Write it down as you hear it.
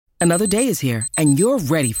Another day is here, and you're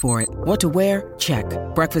ready for it. What to wear? Check.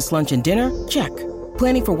 Breakfast, lunch, and dinner? Check.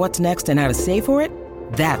 Planning for what's next and how to save for it?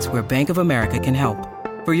 That's where Bank of America can help.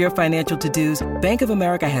 For your financial to-dos, Bank of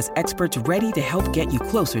America has experts ready to help get you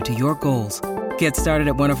closer to your goals. Get started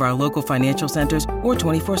at one of our local financial centers or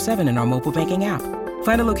 24/7 in our mobile banking app.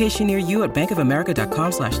 Find a location near you at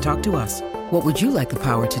bankofamerica.com/talktous. What would you like the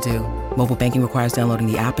power to do? Mobile banking requires downloading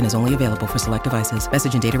the app and is only available for select devices.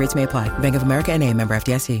 Message and data rates may apply. Bank of America N.A., member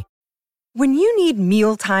FDIC. When you need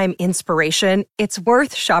mealtime inspiration, it's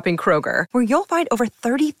worth shopping Kroger, where you'll find over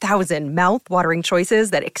 30,000 mouth-watering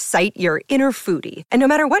choices that excite your inner foodie. And no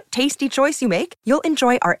matter what tasty choice you make, you'll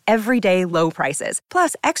enjoy our everyday low prices,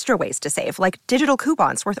 plus extra ways to save, like digital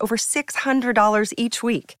coupons worth over $600 each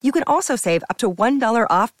week. You can also save up to $1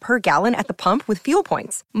 off per gallon at the pump with fuel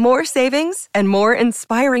points. More savings and more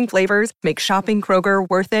inspiring flavors make shopping Kroger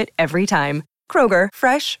worth it every time. Kroger,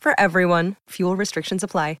 fresh for everyone. Fuel restrictions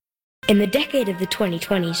apply. In the decade of the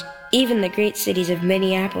 2020s, even the great cities of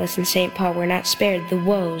Minneapolis and St. Paul were not spared the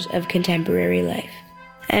woes of contemporary life.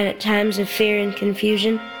 And at times of fear and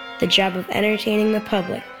confusion, the job of entertaining the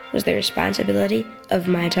public was the responsibility of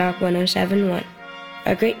My Talk 1071,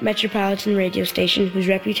 a great metropolitan radio station whose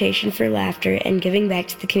reputation for laughter and giving back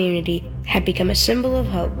to the community had become a symbol of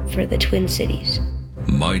hope for the Twin Cities.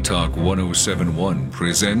 My Talk 1071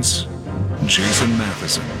 presents Jason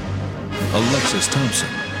Matheson, Alexis Thompson,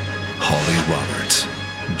 Holly Roberts.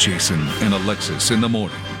 Jason and Alexis in the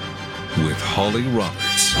morning with Holly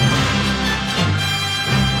Roberts.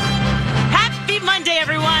 Happy Monday,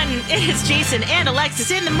 everyone. It's Jason and Alexis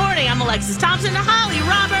in the morning. I'm Alexis Thompson, Holly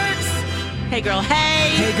Roberts. Hey, girl,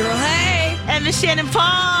 hey. Hey, girl, hey. And Miss Shannon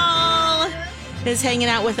Paul is hanging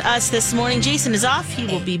out with us this morning. Jason is off. He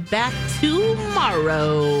will be back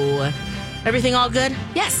tomorrow. Everything all good?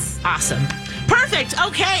 Yes. Awesome. Perfect.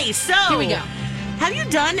 Okay, so here we go. Have you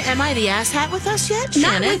done Am I the Ass Hat with us yet,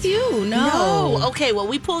 Shannon? Not with you, no. Okay, well,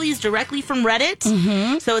 we pull these directly from Reddit.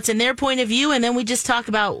 Mm-hmm. So it's in their point of view, and then we just talk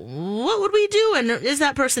about what would we do, and is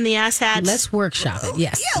that person the ass hat? Let's workshop it,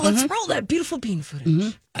 yes. Yeah, let's roll that beautiful bean footage.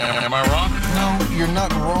 Mm-hmm. Am I wrong? No, you're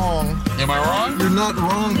not wrong. Am I wrong? You're not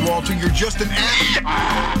wrong, Walter. You're just an ass. Am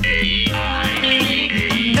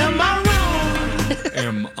I wrong?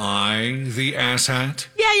 Am I the ass hat?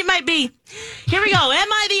 Yeah, you might be. Here we go.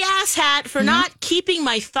 Am I the ass hat for not keeping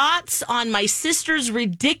my thoughts on my sister's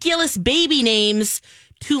ridiculous baby names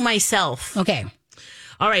to myself? Okay.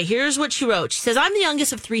 All right, here's what she wrote. She says, I'm the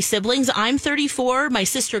youngest of 3 siblings. I'm 34. My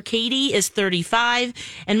sister Katie is 35.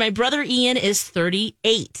 And my brother Ian is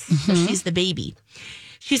 38. So she's the baby.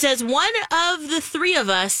 She says, one of the 3 of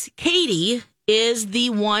us, Katie, is the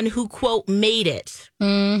one who, quote, made it.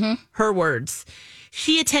 Mm-hmm. Her words.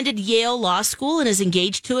 She attended Yale Law School and is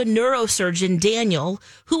engaged to a neurosurgeon, Daniel,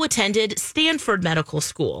 who attended Stanford Medical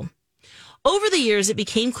School. Over the years, it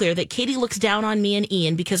became clear that Katie looks down on me and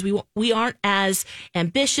Ian because we aren't as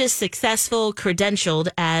ambitious, successful, credentialed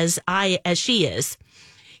as she is.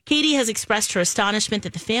 Katie has expressed her astonishment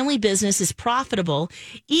that the family business is profitable,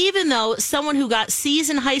 even though someone who got C's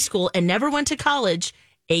in high school and never went to college,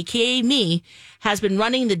 a.k.a. me, has been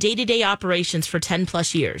running the day-to-day operations for 10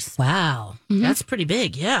 plus years. Wow. Mm-hmm. That's pretty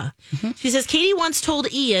big, yeah. Mm-hmm. She says, Katie once told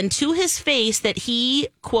Ian to his face that he,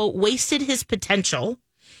 quote, wasted his potential.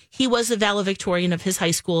 He was the valedictorian of his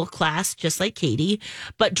high school class, just like Katie,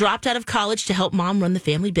 but dropped out of college to help mom run the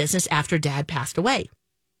family business after dad passed away.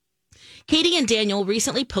 Katie and Daniel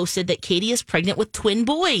recently posted that Katie is pregnant with twin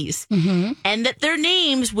boys and that their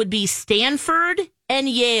names would be Stanford and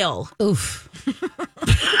Yale. Oof.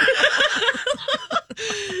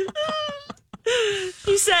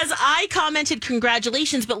 She says, I commented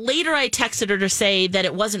congratulations, but later I texted her to say that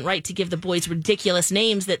it wasn't right to give the boys ridiculous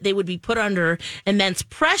names, that they would be put under immense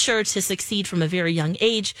pressure to succeed from a very young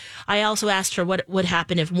age. I also asked her what would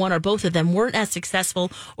happen if one or both of them weren't as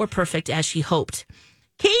successful or perfect as she hoped.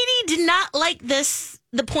 Katie did not like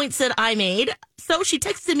the points that I made, so she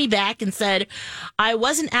texted me back and said, I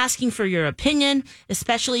wasn't asking for your opinion,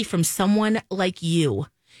 especially from someone like you.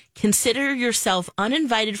 Consider yourself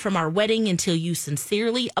uninvited from our wedding until you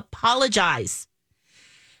sincerely apologize.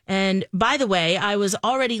 And by the way, I was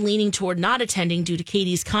already leaning toward not attending due to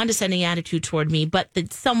Katie's condescending attitude toward me, but the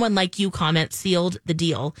someone like you comment sealed the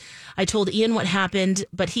deal. I told Ian what happened,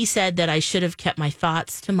 but he said that I should have kept my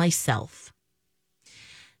thoughts to myself.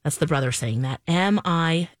 That's the brother saying that. Am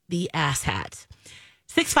I the asshat?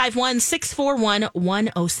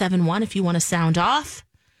 651-641-1071 if you want to sound off.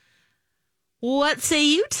 What say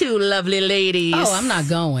you two lovely ladies? Oh, I'm not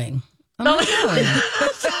going. I'm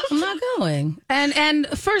not going. And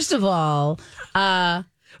first of all, well,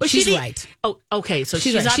 Well, she's right. Oh, okay. So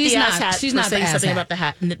she's right. not She's the not- ass hat. she's for not the saying ass something hat. about the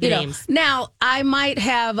hat and the You know, names. now, I might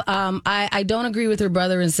have, I don't agree with her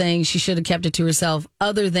brother in saying she should have kept it to herself,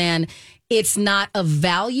 other than it's not of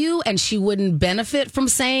value and she wouldn't benefit from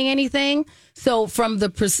saying anything. So from the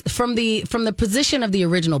position of the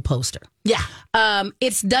original poster, Yeah.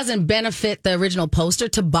 it doesn't benefit the original poster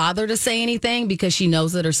to bother to say anything because she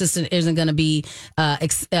knows that her sister isn't going to be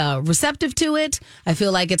receptive to it. I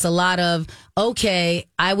feel like it's a lot of, okay,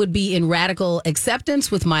 I would be in radical acceptance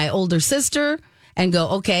with my older sister and go,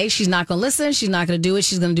 okay, she's not going to listen. She's not going to do it.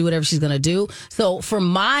 She's going to do whatever she's going to do. So for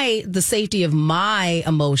the safety of my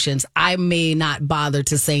emotions, I may not bother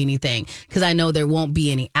to say anything because I know there won't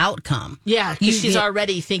be any outcome. Yeah, because she's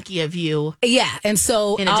already thinking of you. Yeah, and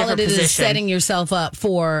so In a all different it is position. setting yourself up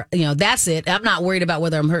for, that's it. I'm not worried about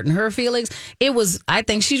whether I'm hurting her feelings. I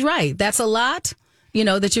think she's right. That's a lot,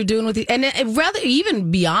 that you're doing with you. And rather,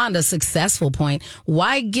 even beyond a successful point,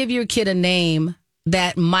 why give your kid a name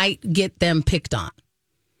that might get them picked on?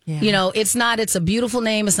 Yeah. It's a beautiful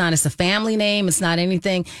name. It's a family name. It's not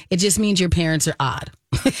anything. It just means your parents are odd.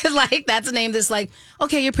 Like, that's a name that's like,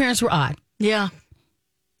 okay, your parents were odd. Yeah.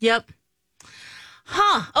 Yep.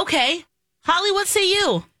 Huh. Okay. Holly, what say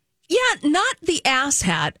you? Yeah, not the ass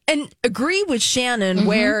hat. And agree with Shannon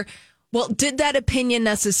where, well, did that opinion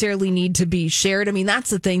necessarily need to be shared? I mean, that's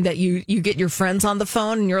the thing that you get your friends on the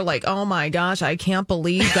phone and you're like, oh my gosh, I can't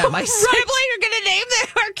believe that my sibling are going to name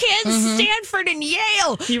their kids Stanford and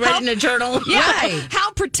Yale. You write in a journal. Yeah. Right.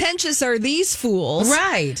 How pretentious are these fools?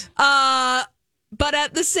 Right. But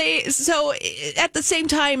at the same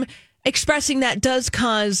time, expressing that does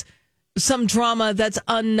cause some drama that's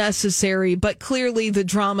unnecessary, but clearly the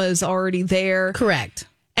drama is already there. Correct.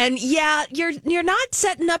 And yeah, you're not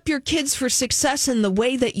setting up your kids for success in the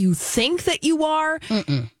way that you think that you are.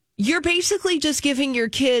 You're basically just giving your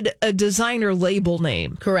kid a designer label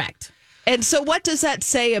name. Correct. And so what does that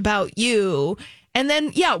say about you? And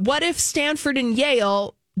then, yeah, what if Stanford and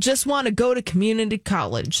Yale just want to go to community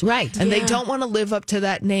college? Right. And they don't want to live up to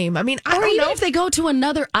that name. I mean, I Or don't even know. if they go to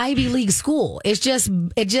another Ivy League school, it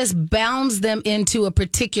just bounds them into a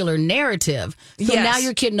particular narrative. So Yes. now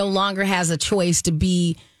your kid no longer has a choice to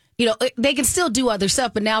be, they can still do other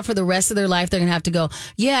stuff, but now for the rest of their life, they're going to have to go,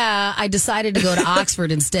 yeah, I decided to go to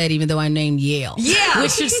Oxford instead, even though I named Yale. Yeah.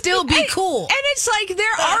 Which should still be cool. And it's like,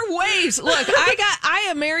 there are ways. Look, I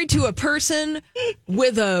am married to a person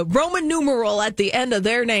with a Roman numeral at the end of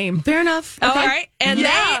their name. Fair enough. All Okay. right. And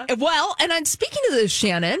Yeah. and I'm speaking of this,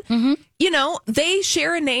 Shannon, they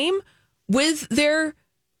share a name with their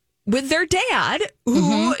dad,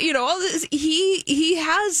 who, he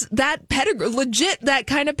has that pedigree, legit that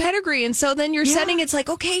kind of pedigree. And so then you're setting, it's like,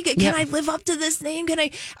 okay, can I live up to this name?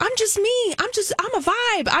 I'm just me. I'm a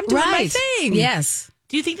vibe. I'm doing my thing. Yes.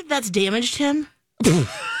 Do you think that that's damaged him?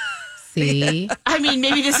 See? I mean,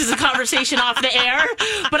 maybe this is a conversation off the air,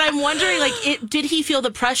 but I'm wondering, did he feel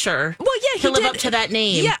the pressure? Well, yeah, to live up to that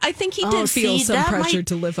name. Yeah, I think he did feel some pressure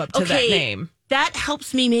to live up to that name. That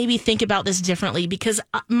helps me maybe think about this differently because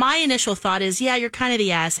my initial thought is, yeah, you're kind of the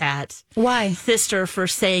asshat. Why? Sister for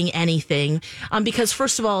saying anything. Because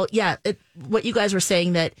first of all, yeah, what you guys were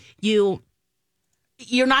saying that you're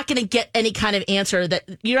not going to get any kind of answer that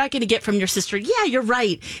you're not going to get from your sister. Yeah, you're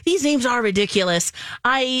right. These names are ridiculous.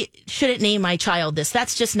 I shouldn't name my child this.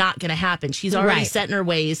 That's just not going to happen. She's already set in her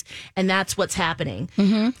ways, and that's what's happening.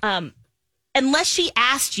 Unless she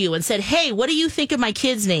asked you and said, hey, what do you think of my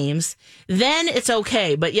kids' names? Then it's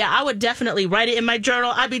okay. But yeah, I would definitely write it in my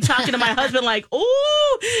journal. I'd be talking to my husband like,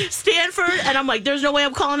 oh, Stanford. And I'm like, there's no way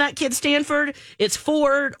I'm calling that kid Stanford. It's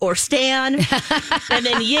Ford or Stan. And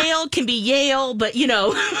then Yale can be Yale. But,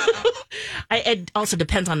 it also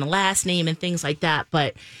depends on the last name and things like that.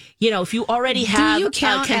 But, if you already have a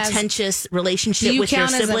contentious relationship with your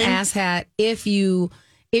sibling. Do you count as an asshat if you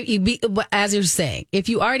as you're saying, if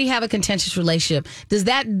you already have a contentious relationship, does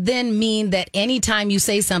that then mean that anytime you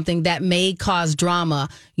say something that may cause drama,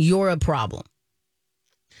 you're a problem?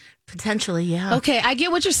 Potentially, yeah. Okay, I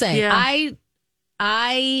get what you're saying. Yeah.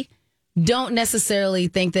 I don't necessarily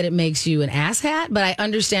think that it makes you an asshat, but I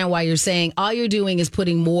understand why you're saying all you're doing is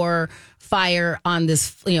putting more fire on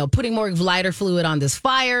this, putting more lighter fluid on this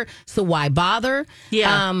fire. So why bother?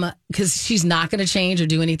 Yeah. Because she's not going to change or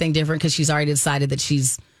do anything different because she's already decided that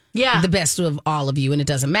she's the best of all of you and it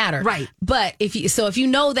doesn't matter. Right. But if you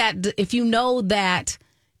know that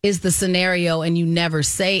is the scenario and you never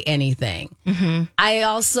say anything, I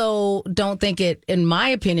also don't think it, in my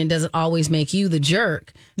opinion, doesn't always make you the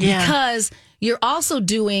jerk because you're also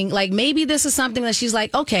doing, like, maybe this is something that she's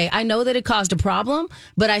like, okay, I know that it caused a problem,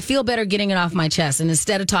 but I feel better getting it off my chest. And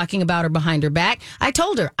instead of talking about her behind her back, I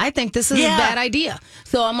told her, I think this is a bad idea.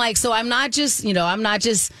 So I'm like, I'm not just, you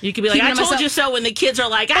could be like, I told you so when the kids are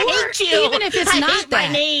like, I hate you. Even if it's not that.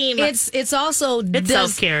 My name. It's also,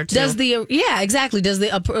 self-care too. Does the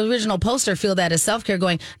original poster feel that as self-care,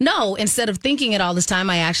 going, no, instead of thinking it all this time,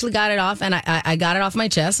 I actually got it off, and I got it off my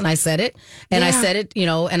chest, and I said it, and I said it,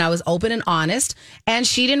 and I was open and honest, and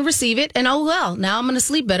she didn't receive it, and oh well, now I'm going to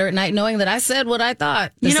sleep better at night knowing that I said what I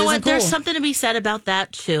thought. You know what? Cool. There's something to be said about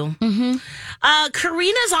that too. Mm-hmm.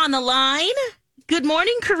 Karina's on the line. Good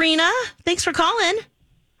morning, Karina. Thanks for calling.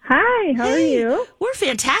 Hi, how are you? We're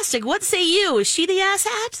fantastic. What say you? Is she the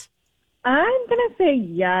asshat? I'm going to say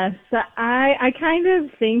yes. I kind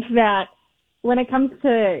of think that when it comes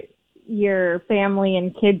to your family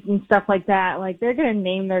and kids and stuff like that, like, they're going to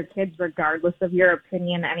name their kids regardless of your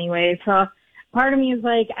opinion anyway. So part of me is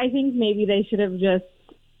like, I think maybe they should have just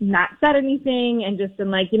not said anything and just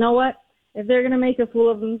been like, you know what? If they're going to make a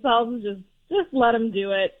fool of themselves, just let them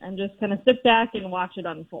do it and just kind of sit back and watch it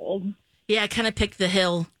unfold. Yeah, kind of pick the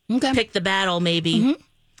hill. Okay. Pick the battle, maybe.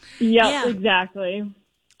 Mm-hmm. Yep, exactly.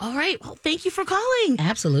 All right. Well, thank you for calling.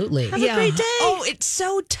 Absolutely. Have a great day. Oh, it's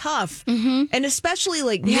so tough. Mm-hmm. And especially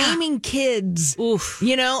like naming kids. Oof.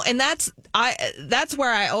 And that's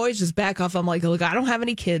where I always just back off. I'm like, look, I don't have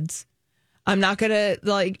any kids. I'm not going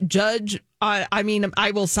to judge. I mean, I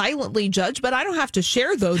will silently judge, but I don't have to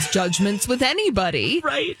share those judgments with anybody.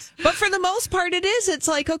 Right. But for the most part, it's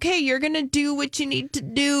like, okay, you're going to do what you need to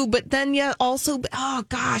do. But then, also, oh,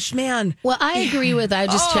 gosh, man. Well, I agree with, I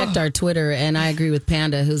just checked our Twitter, and I agree with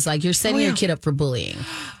Panda, who's like, you're setting your kid up for bullying.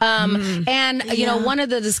 And, one of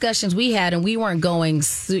the discussions we had, and we weren't going,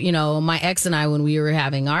 my ex and I, when we were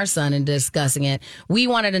having our son and discussing it, we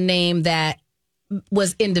wanted a name that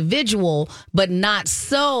was individual, but not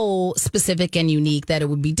so specific and unique that it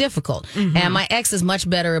would be difficult. Mm-hmm. And my ex is much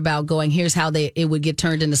better about going, here's how it would get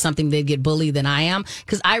turned into something they'd get bullied than I am.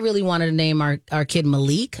 Because I really wanted to name our kid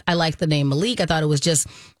Malik. I liked the name Malik. I thought it was just,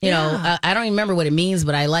 I don't even remember what it means,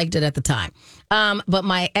 but I liked it at the time. But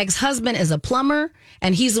my ex-husband is a plumber,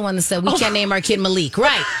 and he's the one that said we can't name our kid Malik.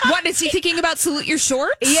 Right. What, is he thinking about salute your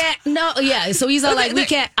shorts? Yeah, no, yeah. So he's all like, we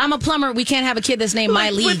can't, I'm a plumber, we can't have a kid that's named My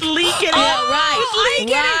Leak. With leak in it. Right. I get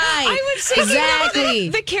it. I was thinking exactly.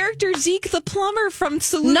 about the character Zeke the plumber from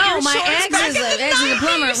Salute No, Your my Shorts. ex is a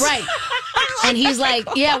plumber, right. And he's like,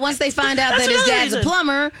 once they find out that his dad's a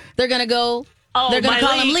plumber, they're going to go... they're going to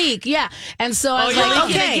call him Leak, yeah. And so I was like,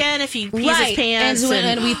 okay. Again, if he pees his pants.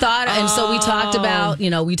 And we thought, and so we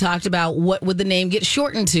talked about, what would the name get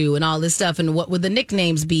shortened to and all this stuff, and what would the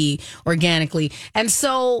nicknames be organically. And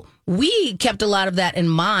so we kept a lot of that in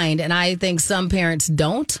mind, and I think some parents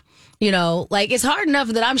don't. It's hard enough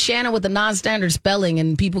that I'm Shannon with a non-standard spelling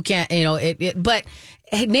and people can't, but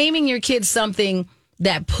naming your kids something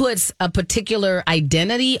that puts a particular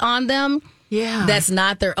identity on them, that's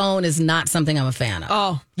not their own, is not something I'm a fan of.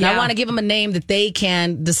 Oh, yeah. And I want to give them a name that they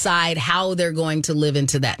can decide how they're going to live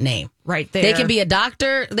into that name. Right there. They can be a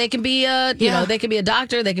doctor. They can be they can be a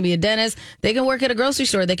doctor. They can be a dentist. They can work at a grocery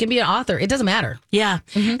store. They can be an author. It doesn't matter. Yeah.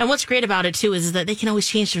 Mm-hmm. And what's great about it, too, is that they can always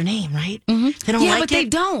change their name, right? Mm-hmm. They don't like but they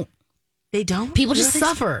don't. They don't? People just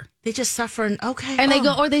suffer. They just suffer. And they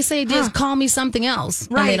go, or they say, just call me something else.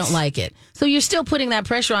 Right. And they don't like it. So you're still putting that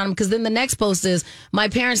pressure on them, because then the next post is, my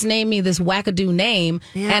parents named me this wackadoo name.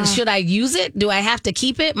 Yeah. And should I use it? Do I have to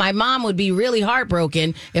keep it? My mom would be really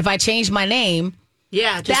heartbroken if I changed my name.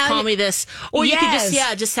 Yeah, just call me this. Or you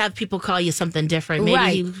could just have people call you something different.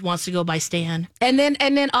 Maybe he wants to go by Stan. And then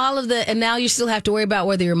and now you still have to worry about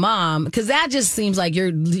whether your mom, because that just seems like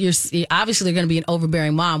you're obviously they're going to be an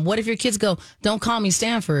overbearing mom. What if your kids go, don't call me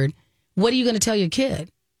Stanford? What are you going to tell your kid?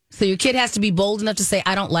 So your kid has to be bold enough to say,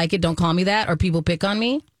 I don't like it, don't call me that, or people pick on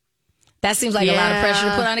me? That seems like a lot of pressure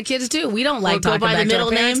to put on the kids, too. We don't like talking by back the to our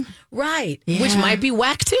middle parents. name. Right. Yeah. Which might be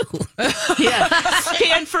whack, too. Yeah.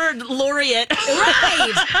 Stanford laureate.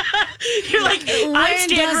 Right. You're like, I'm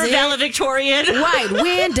Stanford valedictorian. Right.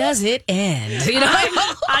 When does it end?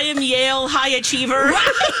 I am Yale high achiever.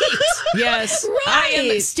 Right. Yes. Right. I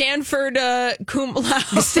am Stanford cum laude.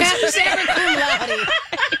 Stanford cum laude.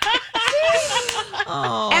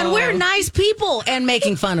 And we're nice people and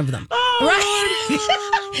making fun of them.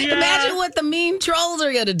 Right? Yeah. Imagine what the mean trolls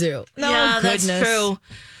are going to do. Yeah, that's true.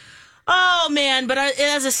 Oh, man, but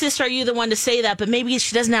as a sister, are you the one to say that? But maybe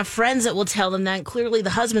she doesn't have friends that will tell them that. Clearly, the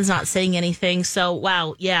husband's not saying anything. So,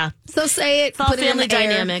 wow, yeah. So say it. It's all put family it in the air.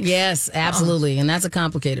 dynamics. Yes, absolutely. And that's a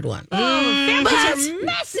complicated one. Families But are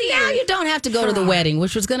messy. now you don't have to go to the wedding,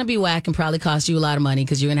 which was going to be whack and probably cost you a lot of money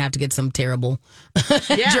because you're going to have to get some terrible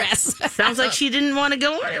dress. Sounds like she didn't want to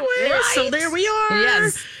go anyway. Right. So there we are.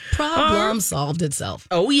 Yes. Problem solved itself.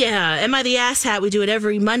 Oh, yeah. Am I the Ass Hat? We do it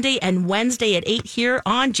every Monday and Wednesday at 8 here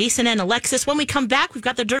on Jason and Alexis. When we come back, we've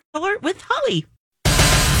got the Dirt Alert with Holly.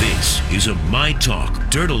 This is a My Talk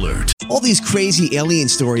Dirt Alert. All these crazy alien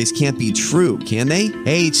stories can't be true, can they?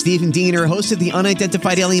 Hey, it's Stephen Diener, host of the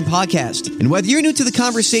Unidentified Alien Podcast. And whether you're new to the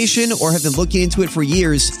conversation or have been looking into it for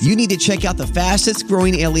years, you need to check out the fastest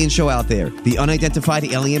growing alien show out there, the Unidentified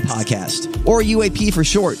Alien Podcast, or UAP for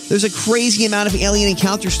short. There's a crazy amount of alien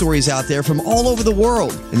encounter stories out there from all over the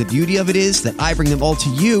world. And the beauty of it is that I bring them all to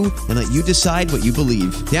you and let you decide what you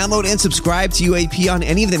believe. Download and subscribe to UAP on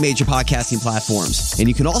any of the major podcasting platforms. And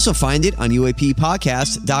you can also find it on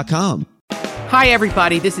UAPpodcast.com. Hi,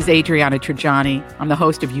 everybody. This is Adriana Trajani. I'm the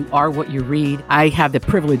host of You Are What You Read. I have the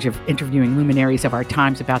privilege of interviewing luminaries of our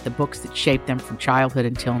times about the books that shaped them from childhood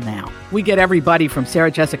until now. We get everybody from Sarah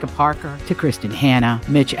Jessica Parker to Kristen Hanna,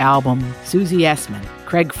 Mitch Albom, Susie Essman,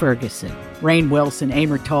 Craig Ferguson, Rainn Wilson,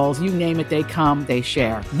 Amor Tolls, you name it, they come, they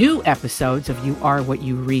share. New episodes of You Are What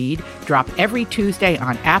You Read drop every Tuesday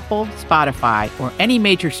on Apple, Spotify, or any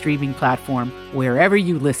major streaming platform wherever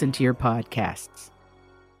you listen to your podcasts.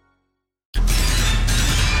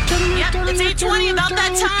 Yep, it's 8:20, about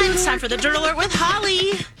that time. It's time for the Dirt Alert with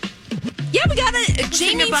Holly. Yeah, we got a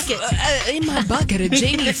Jamie in your bucket? In my bucket, a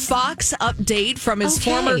Jamie Foxx update from his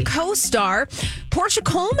former co-star, Portia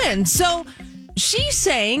Coleman. So she's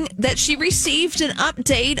saying that she received an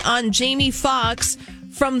update on Jamie Foxx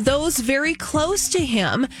from those very close to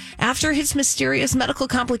him after his mysterious medical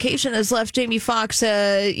complication has left Jamie Foxx,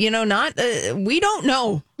 we don't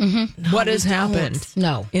know what has happened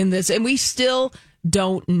in this. And we still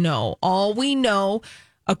don't know. All we know,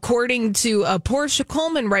 according to Portia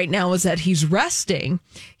Coleman right now, is that he's resting,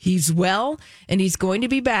 he's well, and he's going to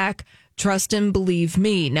be back. Trust and believe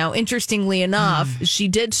me. Now, interestingly enough, she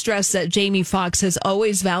did stress that Jamie Foxx has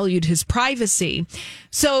always valued his privacy.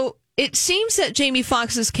 So it seems that Jamie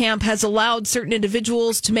Foxx's camp has allowed certain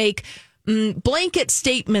individuals to make blanket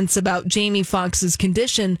statements about Jamie Foxx's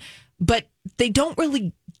condition, but they don't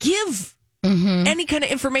really give any kind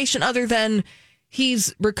of information other than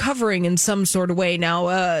he's recovering in some sort of way. Now,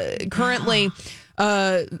 currently,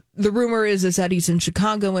 the rumor is that he's in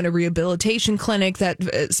Chicago in a rehabilitation clinic that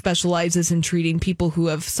specializes in treating people who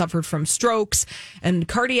have suffered from strokes and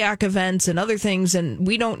cardiac events and other things. And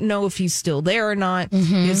we don't know if he's still there or not.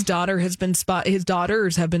 His daughters have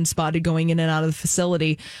been spotted going in and out of the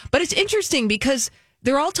facility. But it's interesting because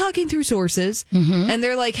they're all talking through sources and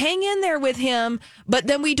they're like, hang in there with him. But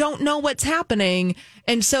then we don't know what's happening.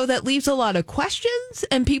 And so that leaves a lot of questions,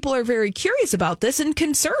 and people are very curious about this and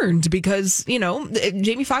concerned because,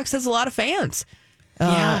 Jamie Foxx has a lot of fans.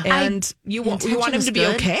 And you want him to be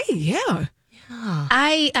okay. Yeah.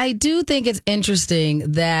 I do think it's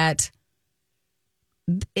interesting that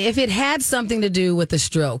if it had something to do with the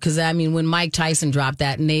stroke, because when Mike Tyson dropped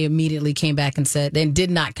that and they immediately came back and said and did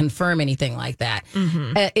not confirm anything like that,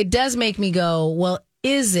 it does make me go, well,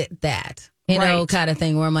 is it that, kind of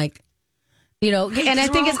thing where I'm like, and I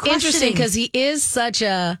think it's interesting because he is such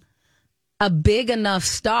a big enough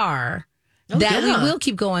star that we will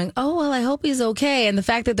keep going, oh, well, I hope he's okay. And the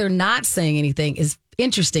fact that they're not saying anything is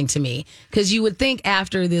interesting to me because you would think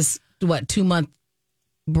after this, 2 months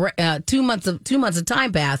of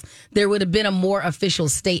time pass, there would have been a more official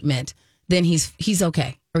statement than he's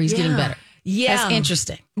okay or he's getting better. Yeah. That's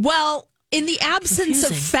interesting. Well, in the absence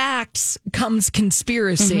of facts comes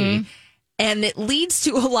conspiracy. And it leads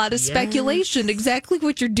to a lot of speculation, exactly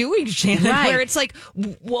what you're doing, Shannon, where it's like,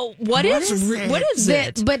 well, what is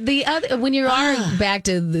it? But the other, when you are back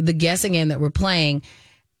to the guessing game that we're playing,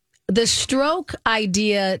 the stroke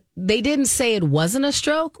idea, they didn't say it wasn't a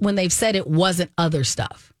stroke when they've said it wasn't other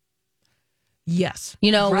stuff. Yes.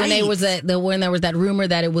 When there was that rumor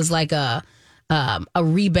that it was like a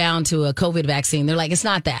rebound to a COVID vaccine, they're like, it's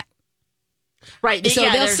not that. Right. So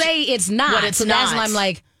they'll say it's not. It's so not. That's why I'm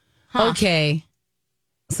like, okay.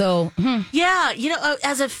 So, yeah,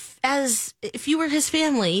 as if you were his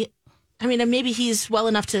family, maybe he's well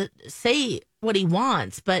enough to say what he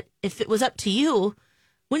wants, but if it was up to you,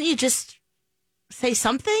 wouldn't you just say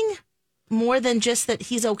something more than just that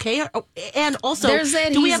he's okay? And also,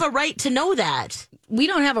 do we have a right to know that? We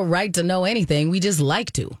don't have a right to know anything. We just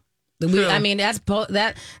like to. I mean,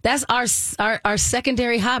 that's our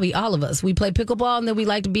secondary hobby. All of us, we play pickleball, and then we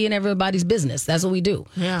like to be in everybody's business. That's what we do.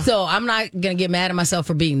 Yeah. So I'm not gonna get mad at myself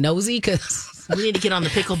for being nosy because we need to get on the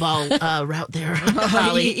pickleball route there,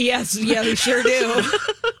 Holly. Yes, yeah, we sure do.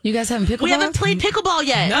 You guys haven't pickleball? We haven't played pickleball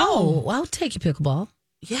yet. No, I'll take you pickleball.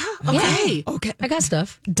 Yeah. Okay. Yeah. Okay. I got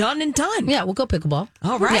stuff. Done and done. Yeah, we'll go pickleball.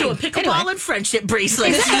 All right. Do a pickleball and friendship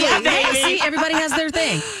bracelets. Yeah, baby. See, everybody has their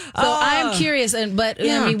thing. So I'm curious, I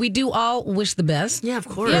mean, we do all wish the best. Yeah, of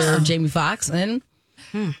course. For Jamie Foxx, and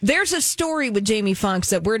there's a story with Jamie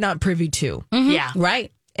Foxx that we're not privy to. Yeah.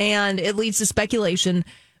 Right. And it leads to speculation.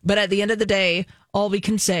 But at the end of the day, all we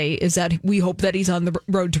can say is that we hope that he's on the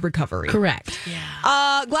road to recovery. Correct.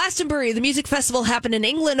 Yeah. Glastonbury, the music festival, happened in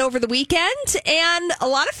England over the weekend, and a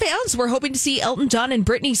lot of fans were hoping to see Elton John and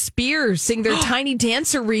Britney Spears sing their Tiny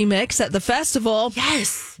Dancer remix at the festival.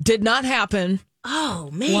 Yes. Did not happen. Oh,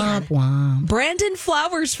 man. Womp womp. Brandon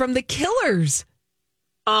Flowers from The Killers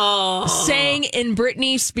sang in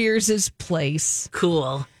Britney Spears' place.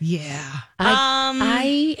 Cool. Yeah.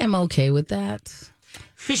 I am okay with that.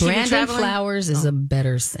 Brandon Flowers is a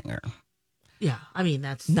better singer. Yeah, I mean,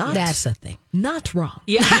 that's a thing. Not wrong.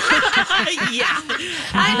 Yeah. Yeah.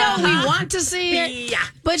 I know we want to see it, Yeah.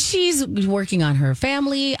 but she's working on her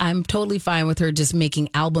family. I'm totally fine with her just making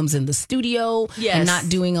albums in the studio and not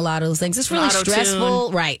doing a lot of those things. It's really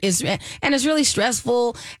stressful. Right. It's really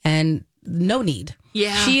stressful and no need.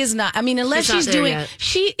 Yeah. She is not. I mean, unless she's doing,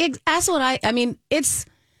 that's what I mean,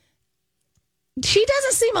 she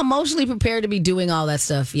doesn't seem emotionally prepared to be doing all that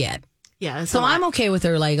stuff yet. Yeah. So I'm okay with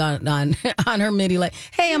her like on her MIDI, like,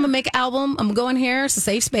 hey, I'm gonna make an album. I'm going here. It's a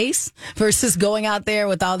safe space versus going out there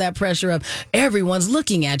with all that pressure of everyone's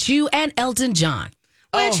looking at you and Elton John.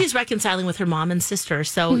 Well, and she's reconciling with her mom and sister.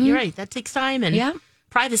 So you're right. That takes time and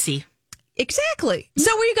privacy. Exactly.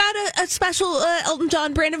 So we got a special Elton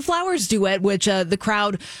John Brandon Flowers duet, which the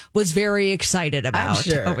crowd was very excited about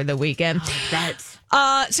over the weekend.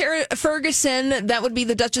 Sarah Ferguson, that would be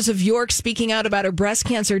the Duchess of York, speaking out about her breast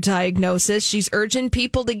cancer diagnosis. She's urging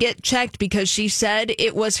people to get checked because she said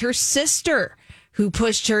it was her sister who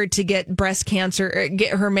pushed her to get breast cancer,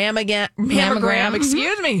 get her mammogram,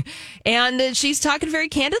 excuse me. And she's talking very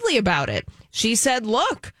candidly about it. She said,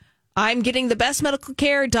 look, I'm getting the best medical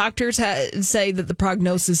care. Doctors say that the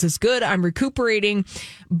prognosis is good. I'm recuperating.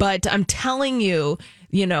 But I'm telling you,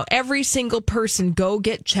 every single person, go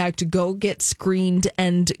get checked, go get screened,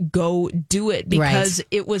 and go do it because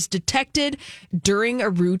it was detected during a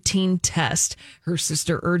routine test. Her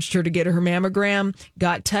sister urged her to get her mammogram,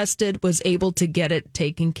 got tested, was able to get it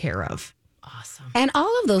taken care of. Awesome. And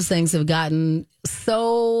all of those things have gotten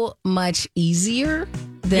so much easier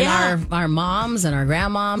than our moms and our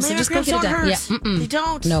grandmoms. So just go get it done. Yeah. They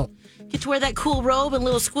don't. No. Get to wear that cool robe and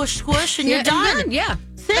little squish, and you're done. Yeah.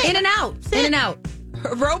 In and out. In and out.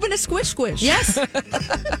 A robe and a squish. Yes.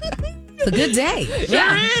 It's a good day.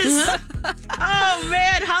 There is. Oh,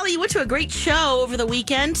 man. Holly, you went to a great show over the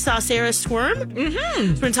weekend. Saw Sarah Squirm.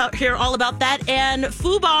 Mm-hmm. We're going to hear all about that. And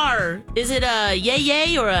FUBAR. Is it a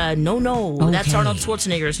yay or a no? Okay. That's Arnold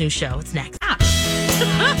Schwarzenegger's new show. It's next.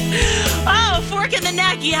 Oh, fork in the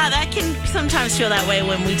neck. Yeah, that can sometimes feel that way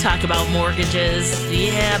when we talk about mortgages.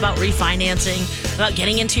 Yeah, about refinancing, about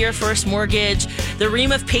getting into your first mortgage, the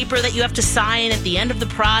ream of paper that you have to sign at the end of the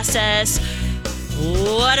process.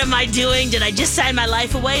 What am I doing? Did I just sign my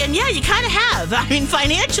life away? And yeah, you kind of have. I mean,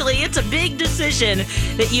 financially, it's a big decision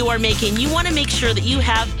that you are making. You want to make sure that you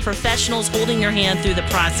have professionals holding your hand through the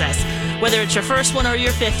process. Whether it's your first one or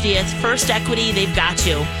your 50th, First Equity, they've got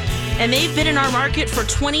you. And they've been in our market for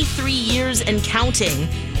 23 years and counting.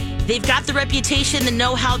 They've got the reputation, the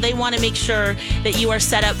know-how. They want to make sure that you are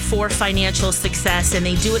set up for financial success, and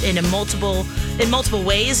they do it in multiple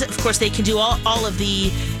ways. Of course, they can do all of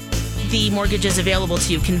the mortgages available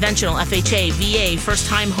to you: conventional, FHA, VA,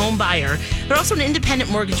 first-time home buyer. They're also an independent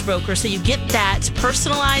mortgage broker, so you get that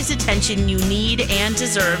personalized attention you need and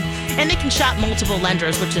deserve. And they can shop multiple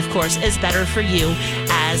lenders, which, of course, is better for you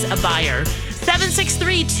as a buyer.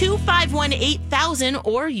 763-251-8000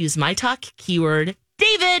 or use my talk keyword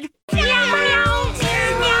David. We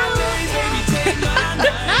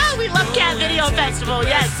love Cat Video Festival,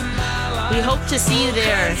 yes. We hope to see you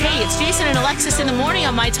there. Hey, it's Jason and Alexis in the morning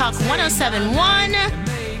on My Talk 1071.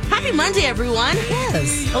 Happy Monday, everyone.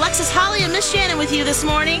 Yes. Alexis, Holly, and Miss Shannon with you this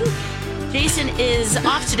morning. Jason is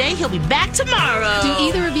off today. He'll be back tomorrow. Do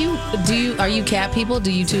either of you, are you cat people?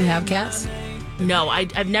 Do you two have cats? No,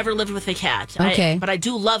 I've never lived with a cat. Okay. But I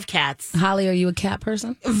do love cats. Holly, are you a cat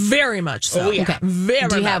person? Very much so. Oh, yeah. Okay. Very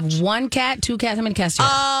Do you much. have one cat, two cats? How many cats do you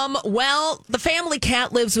have? Well, the family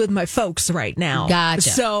cat lives with my folks right now. Gotcha.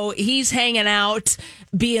 So he's hanging out,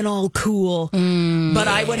 being all cool. But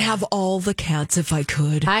I would have all the cats if I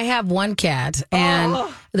could. I have one cat,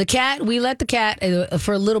 and the cat, we let the cat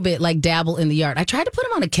for a little bit like dabble in the yard. I tried to put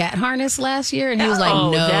him on a cat harness last year, and he was like,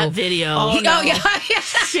 no. That video.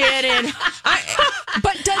 Shannon.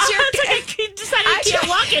 But does your he decided he can't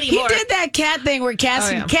walk anymore. He did that cat thing where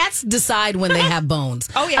cats decide when they have bones.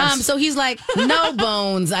 Oh, yes. So he's like, no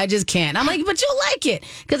bones, I just can't. I'm like, but you'll like it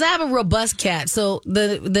because I have a robust cat. So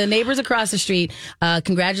the neighbors across the street,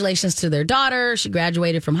 congratulations to their daughter. She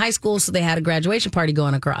graduated from high school, so they had a graduation party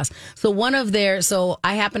going across. So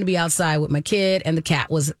I happened to be outside with my kid, and the cat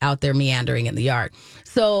was out there meandering in the yard.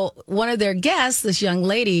 So one of their guests, this young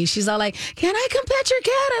lady, she's all like, can I come pet your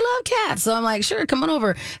cat? I love cats. So I'm like, sure, come on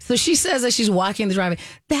over. So she says as she's walking the driveway,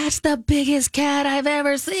 that's the biggest cat I've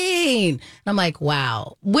ever seen. And I'm like,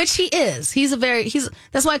 wow, which he is.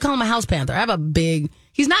 That's why I call him a house panther. I have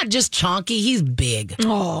he's not just chonky, he's big.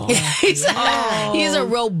 Oh, he's a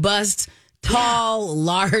robust, tall,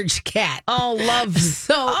 large cat. Oh, love.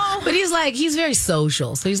 But he's very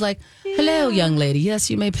social. So he's like, hello, young lady. Yes,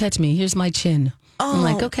 you may pet me. Here's my chin. I'm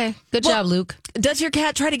like, okay, good job, Luke. Does your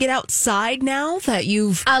cat try to get outside now that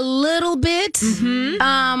you've... A little bit. Mm-hmm.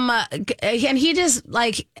 And he just,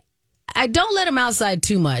 I don't let him outside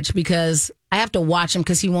too much because I have to watch him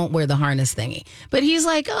because he won't wear the harness thingy. But he's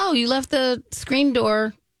like, oh, you left the screen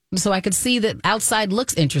door so I could see that outside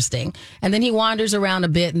looks interesting. And then he wanders around a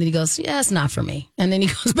bit and then he goes, yeah, it's not for me. And then he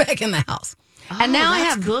goes back in the house. And now I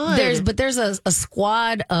have there's a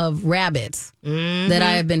squad of rabbits that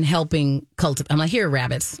I have been helping cultivate. I'm like, here,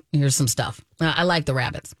 rabbits. Here's some stuff. I like the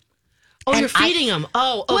rabbits. Oh, you're feeding them.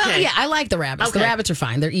 Oh, okay. Well, yeah, I like the rabbits. Okay. The rabbits are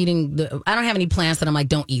fine. They're eating. I don't have any plants that I'm like,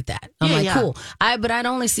 don't eat that. I'm cool. But I'd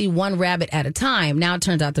only see one rabbit at a time. Now it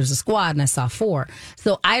turns out there's a squad, and I saw 4.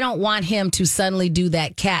 So I don't want him to suddenly do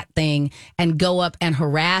that cat thing and go up and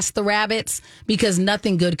harass the rabbits because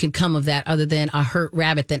nothing good can come of that other than a hurt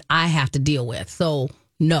rabbit that I have to deal with. So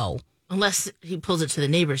no, unless he pulls it to the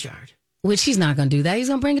neighbor's yard. Which he's not going to do that. He's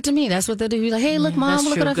going to bring it to me. That's what they do. He's like, hey, look, Mom,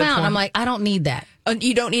 look what I found. Point. I'm like, I don't need that.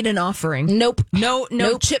 You don't need an offering. Nope. No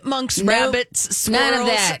chipmunks, rabbits, squirrels. None of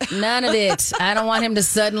that. None of it. I don't want him to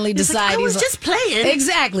suddenly decide. I was just playing.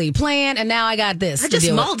 Exactly. Playing, and now I got this. I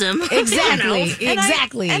just mauled him. Exactly.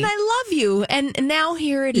 Exactly. And I love you. And now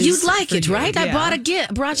here it is. You'd like it, right? Yeah.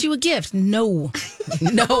 I brought you a gift. No.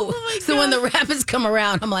 No. Oh so when the rabbits come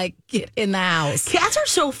around, I'm like, get in the house. Cats are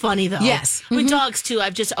so funny, though. Yes. I mean, dogs, too.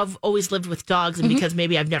 I've always lived with dogs, and because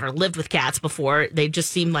maybe I've never lived with cats before, they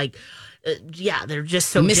just seem like... they're just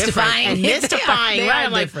so mystifying and mystifying. They right? are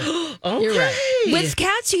I'm like, okay. You're right. With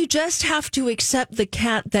cats, you just have to accept the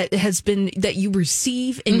cat that you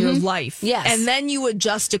receive in your life. Yes, and then you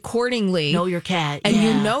adjust accordingly. Know your cat, and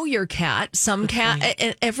you know your cat. Some cat,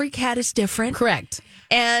 and every cat is different. Correct.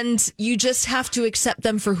 And you just have to accept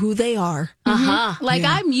them for who they are.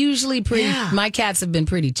 I'm usually pretty. Yeah. My cats have been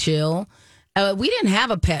pretty chill. We didn't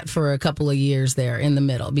have a pet for a couple of years there in the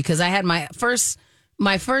middle because I had my first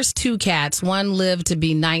 2 cats. One lived to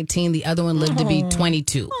be 19. The other one lived to be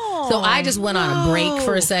 22. So I just went on a break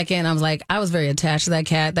for a second. I was like, I was very attached to that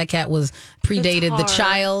cat. That cat was predated the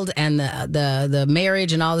child and the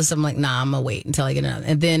marriage and all this. I'm like, nah, I'm going to wait until I get another.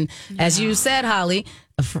 And then, as you said, Holly,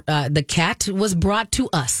 the cat was brought to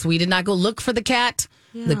us. We did not go look for the cat.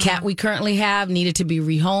 Yeah. The cat we currently have needed to be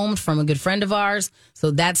rehomed from a good friend of ours.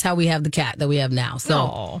 So that's how we have the cat that we have now.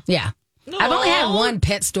 So, yeah. I've only had one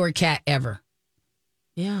pet store cat ever.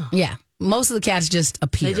 Yeah. Yeah. Most of the cats just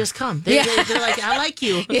appear. They just come. They're like, I like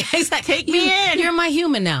you. Yeah, exactly. Take me in. You're my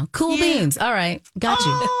human now. Cool beans. All right. Got you.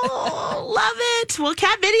 Oh, love it. Well,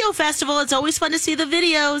 Cat Video Festival. It's always fun to see the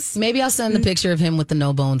videos. Maybe I'll send the picture of him with the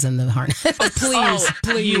no bones and the harness. Please.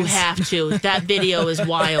 You have to. That video is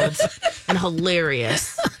wild and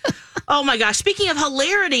hilarious. Oh, my gosh. Speaking of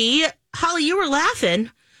hilarity, Holly, you were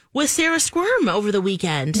laughing with Sarah Squirm over the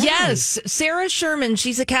weekend. Yes, Sarah Sherman.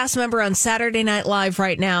 She's a cast member on Saturday Night Live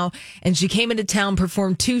right now, and she came into town,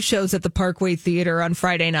 performed 2 shows at the Parkway Theater on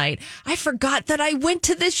Friday night. I forgot that I went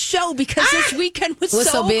to this show because this weekend was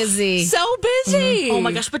so busy. So busy. Oh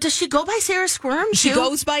my gosh, but does she go by Sarah Squirm too? She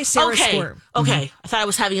goes by Sarah Squirm. Okay, I thought I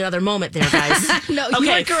was having another moment there, guys. No,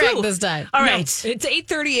 you're correct this time. All right. No, it's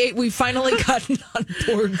 8:38. We've finally gotten on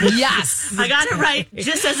board. Yes. I got it right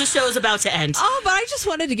just as the show is about to end. Oh, but I just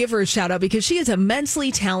wanted to give her a shout out because she is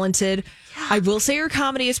immensely talented. Yeah. I will say her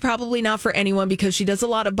comedy is probably not for anyone because she does a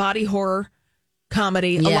lot of body horror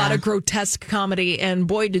comedy, a lot of grotesque comedy, and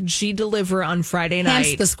boy, did she deliver on Friday night.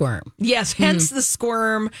 Hence the squirm. Yes, hence the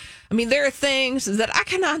squirm. I mean, there are things that I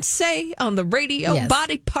cannot say on the radio,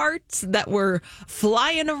 body parts that were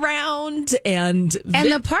flying around. And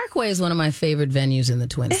the Parkway is one of my favorite venues in the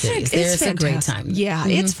Twin Cities. It's a great time. Yeah,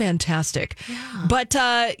 it's fantastic. Yeah. But,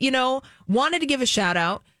 wanted to give a shout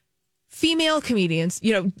out. Female comedians,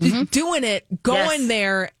 doing it, going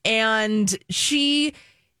there, and she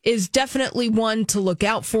is definitely one to look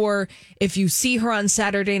out for. If you see her on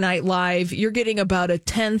Saturday Night Live, you're getting about a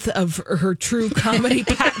 10th of her true comedy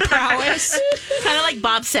prowess. Kind of like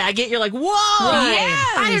Bob Saget. You're like, whoa,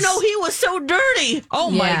 yes. I didn't know he was so dirty.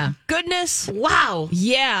 Oh, my goodness. Wow.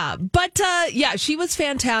 Yeah. But, she was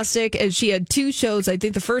fantastic. And she had 2 shows. I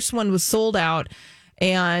think the first one was sold out.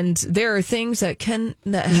 And there are things that cannot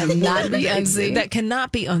be unseen. That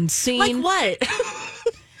cannot be unseen. Like what?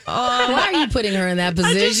 Why are you putting her in that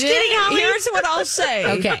position? I'm just kidding, Holly. Here's what I'll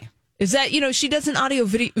say. Okay. Is that, she does an audio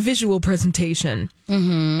visual presentation.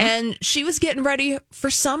 Mm-hmm. And she was getting ready for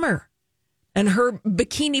summer. And her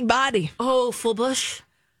bikini body. Oh, full bush?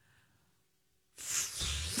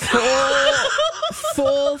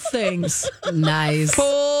 Full things. Nice.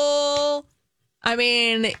 Full... I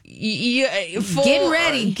mean, getting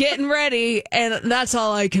ready, and that's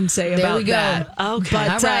all I can say about that. Okay,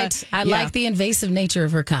 but, all right. I like the invasive nature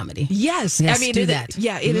of her comedy. Yes, I mean, do that.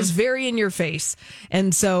 Yeah, it is very in your face,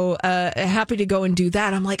 and so happy to go and do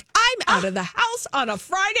that. I'm like, I'm out of the house on a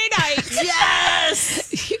Friday night.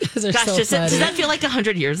 Yes, you guys are so funny. Does that feel like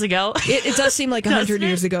 100 years ago? It does seem like 100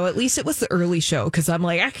 years ago. At least it was the early show because I'm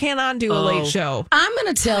like, I cannot do a late show. I'm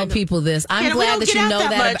going to tell people this. I'm glad that you know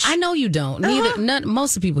that. I know you don't.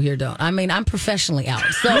 Most of the people here don't. I mean, I'm professionally out.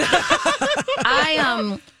 So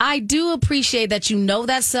I do appreciate that you know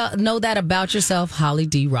that about yourself, Holly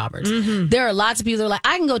D. Roberts. Mm-hmm. There are lots of people that are like,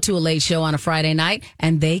 I can go to a late show on a Friday night,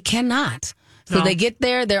 and they cannot. So they get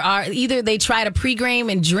there. Either they try to pre-game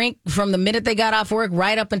and drink from the minute they got off work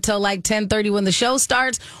right up until like 10:30 when the show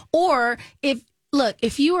starts. Or if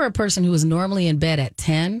you are a person who is normally in bed at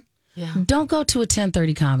 10, don't go to a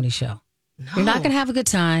 10:30 comedy show. No. You're not going to have a good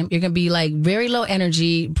time. You're going to be like very low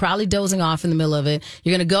energy, probably dozing off in the middle of it.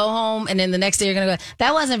 You're going to go home, and then the next day you're going to go,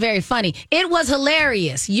 that wasn't very funny. It was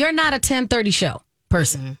hilarious. You're not a 10:30 show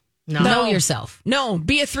person. Mm-hmm. No. Know yourself. No,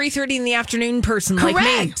 be a 3:30 in the afternoon person. Correct.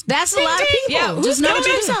 Like me. That's a lot of people. Yeah, who's going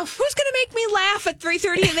to make me laugh at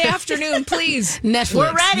 3:30 in the afternoon, please? Netflix.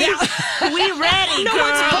 We're ready. Yeah. We ready, no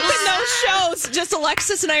girls. one's booking those shows. Just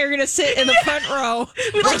Alexis and I are going to sit in the front row.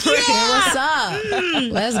 We're like, what's up?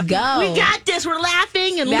 Let's go. We got this. We're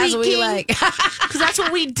laughing and that's leaking. What we like. Because that's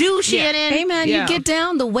what we do, Shannon. Hey, man, you get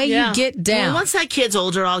down the way you get down. Well, once that kid's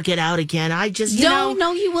older, I'll get out again. I just,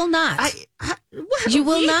 No, you will not. You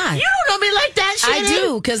will not. You don't know me like that, Shannon. I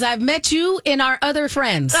do, because I've met you and our other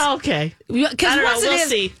friends. Oh, okay. Because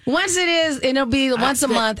once it is, and it'll be once a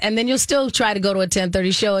month, and then you'll still try to go to a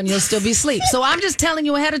 10:30 show, and you'll still be asleep. So I'm just telling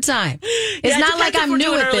you ahead of time. It's not like I'm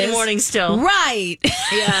new at early this. Morning still, right?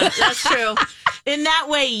 Yeah, that's true. In that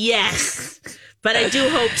way, yes. But I do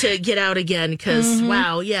hope to get out again because,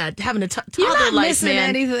 wow, having a toddler life, you're not life, missing man.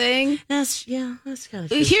 anything. That's kind of.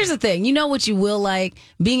 Here's the thing. You know what you will like?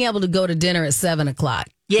 Being able to go to dinner at 7:00.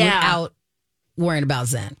 Without worrying about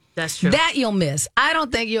Zen. That's true. That you'll miss. I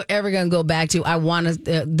don't think you're ever going to go back to.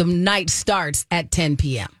 The night starts at 10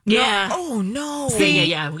 p.m. Yeah. No. Oh no.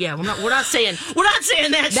 Yeah. We're not saying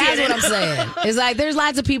that. That's what I'm saying. It's like there's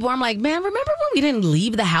lots of people. I'm like, man, remember when we didn't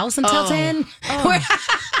leave the house until 10?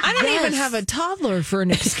 I don't even have a toddler for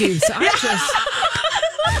an excuse.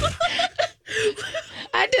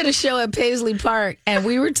 I did a show at Paisley Park, and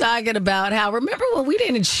we were talking about how, remember when we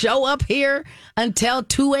didn't show up here until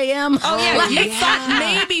 2 a.m.? Oh, yeah. You thought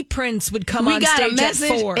maybe Prince would come on stage at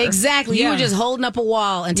 4. Exactly. Yeah. You were just holding up a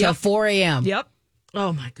wall until 4 a.m. Yep.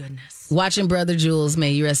 Oh, my goodness. Watching Brother Jules,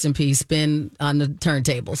 may you rest in peace, spin on the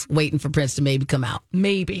turntables, waiting for Prince to maybe come out.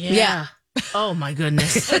 Maybe. Yeah. Oh my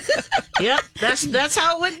goodness! Yep, that's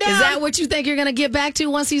how it went down. Is that what you think you're going to get back to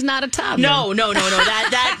once he's not a toddler? No.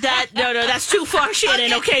 That's too far,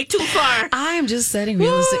 Shannon. Okay, too far. I am just setting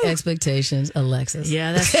realistic expectations, Alexis.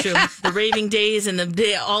 Yeah, that's true. The raving days and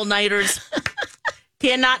the all nighters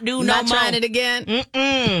cannot do not no more. Not trying it again.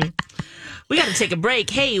 Mm-mm. We got to take a break.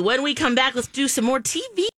 Hey, when we come back, let's do some more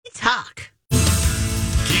TV talk.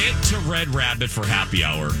 Get to Red Rabbit for happy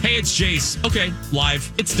hour. Hey, it's Jace. Okay,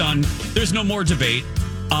 live. It's done. There's no more debate.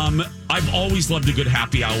 I've always loved a good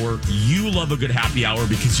happy hour. You love a good happy hour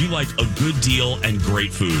because you like a good deal and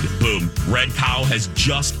great food. Boom. Red Cow has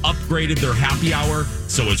just upgraded their happy hour.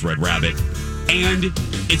 So is Red Rabbit. And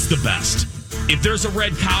it's the best. If there's a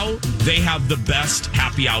Red Cow, they have the best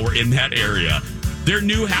happy hour in that area. Their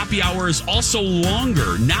new happy hour is also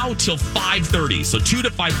longer, now till 5:30. So 2 to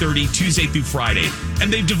 5:30, Tuesday through Friday.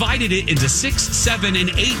 And they've divided it into $6, $7, and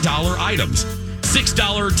 $8 items.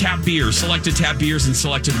 $6 tap beers, selected tap beers and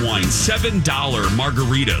selected wines. $7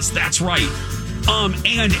 margaritas. That's right.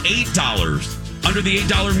 And $8. Under the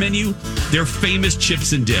 $8 menu, their famous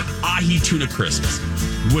chips and dip, ahi tuna crisps,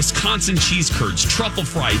 Wisconsin cheese curds, truffle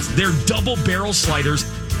fries, their double barrel sliders,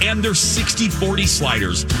 and their 60/40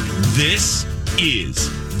 sliders. This is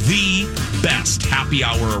the best happy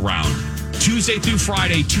hour around. Tuesday through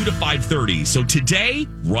Friday, 2 to 5:30. So today,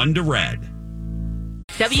 run to Red.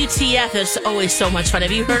 WTF is always so much fun.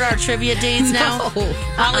 Have you heard our trivia days now? No.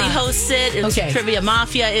 Holly hosts it. It's Trivia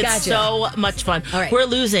Mafia. It's so much fun. All right. We're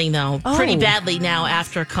losing, though, pretty badly now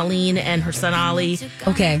after Colleen and her son Ollie.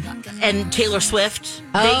 Okay. And Taylor Swift.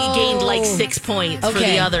 They gained like 6 points for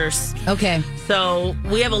the others. Okay. So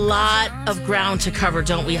we have a lot of ground to cover,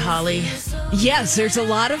 don't we, Holly? Yes, there's a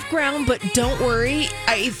lot of ground, but don't worry.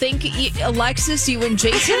 I think, Alexis, you and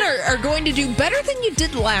Jason are going to do better than you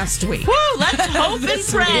did last week. Woo, let's hope and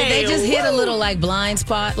pray. Did they just hit a little blind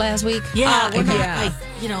spot last week? Yeah, we're not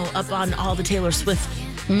up on all the Taylor Swift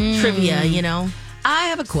trivia, I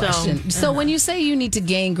have a question. So when you say you need to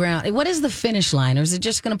gain ground, what is the finish line? Or is it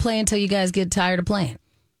just going to play until you guys get tired of playing?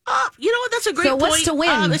 You know what? That's a great point. So what's to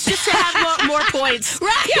win? It's just to have more points.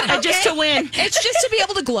 Right. Yeah, just to win. It's just to be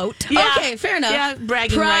able to gloat. Yeah. Okay, fair enough. Yeah,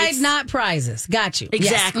 bragging Pride, rights. not prizes. Got you.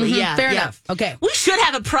 Exactly. Yes. Yeah. Fair yeah. enough. Okay. We should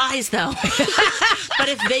have a prize though. But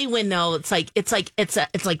if they win though, it's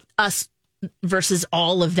like us versus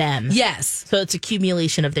all of them. Yes. So it's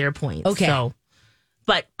accumulation of their points. Okay. So,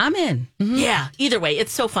 but I'm in. Mm-hmm. Yeah. Either way,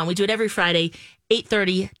 it's so fun. We do it every Friday,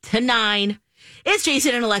 8:30 to 9. It's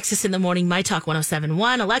Jason and Alexis in the morning, My Talk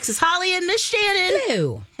 107.1. Alexis, Holly, and Miss Shannon.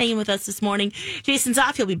 Hello. Hanging with us this morning. Jason's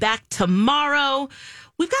off. He'll be back tomorrow.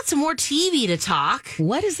 We've got some more TV to talk.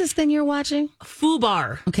 What is this thing you're watching?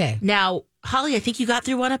 FUBAR. Okay. Now, Holly, I think you got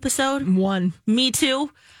through one episode. One. Me too.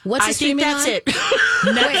 What's I think that's it.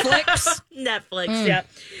 Netflix. Netflix, yeah.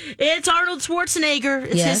 It's Arnold Schwarzenegger.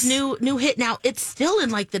 It's his new hit. Now, it's still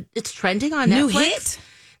in it's trending on New Netflix. hit?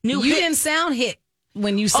 New You hit. didn't sound hit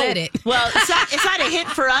when you said it. Well, it's not a hit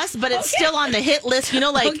for us, but it's still on the hit list.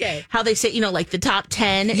 How they say, the top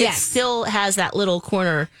 10. Yes. It still has that little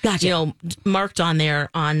corner, Gotcha. marked on there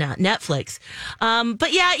on Netflix.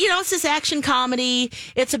 But yeah, it's this action comedy.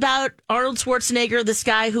 It's about Arnold Schwarzenegger, this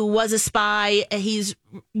guy who was a spy. He's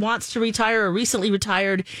wants to retire or recently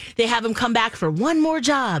retired. They have him come back for one more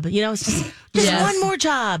job. It's just one more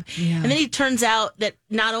job. Yeah. And then he turns out that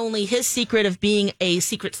not only his secret of being a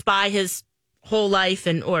secret spy, his whole life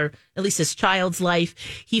or at least his child's life,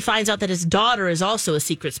 he finds out that his daughter is also a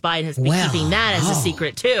secret spy and has been keeping that as a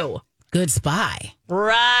secret too. Good spy.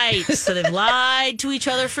 Right. So they've lied to each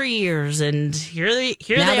other for years, and here they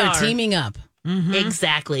now are. They're teaming up. Mm-hmm.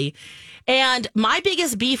 Exactly. And my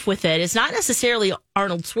biggest beef with it is not necessarily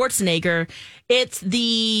Arnold Schwarzenegger. It's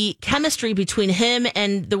the chemistry between him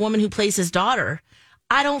and the woman who plays his daughter.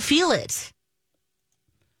 I don't feel it.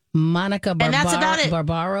 Monica and that's about it.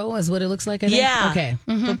 Barbaro is what it looks like, I think? Yeah. Okay.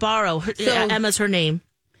 Mm-hmm. Barbaro. Emma's her name.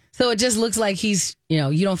 So it just looks like he's,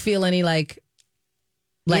 you don't feel any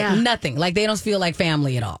nothing. Like they don't feel like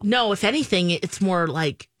family at all. No, if anything, it's more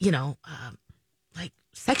like,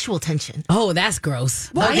 sexual tension. Oh, that's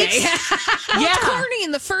gross. Well, okay. It's corny.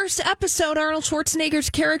 In the first episode, Arnold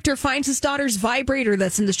Schwarzenegger's character finds his daughter's vibrator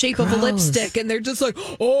that's in the shape of a lipstick, and they're just like,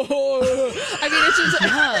 oh. I mean, it's just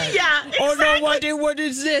like, yeah. Exactly. Oh no, what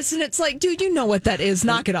is this? And it's like, dude, you know what that is.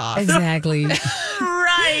 Knock it off. Exactly.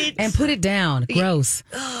 Right. And put it down. Gross.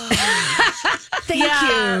 Thank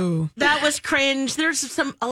you. That was cringe. There's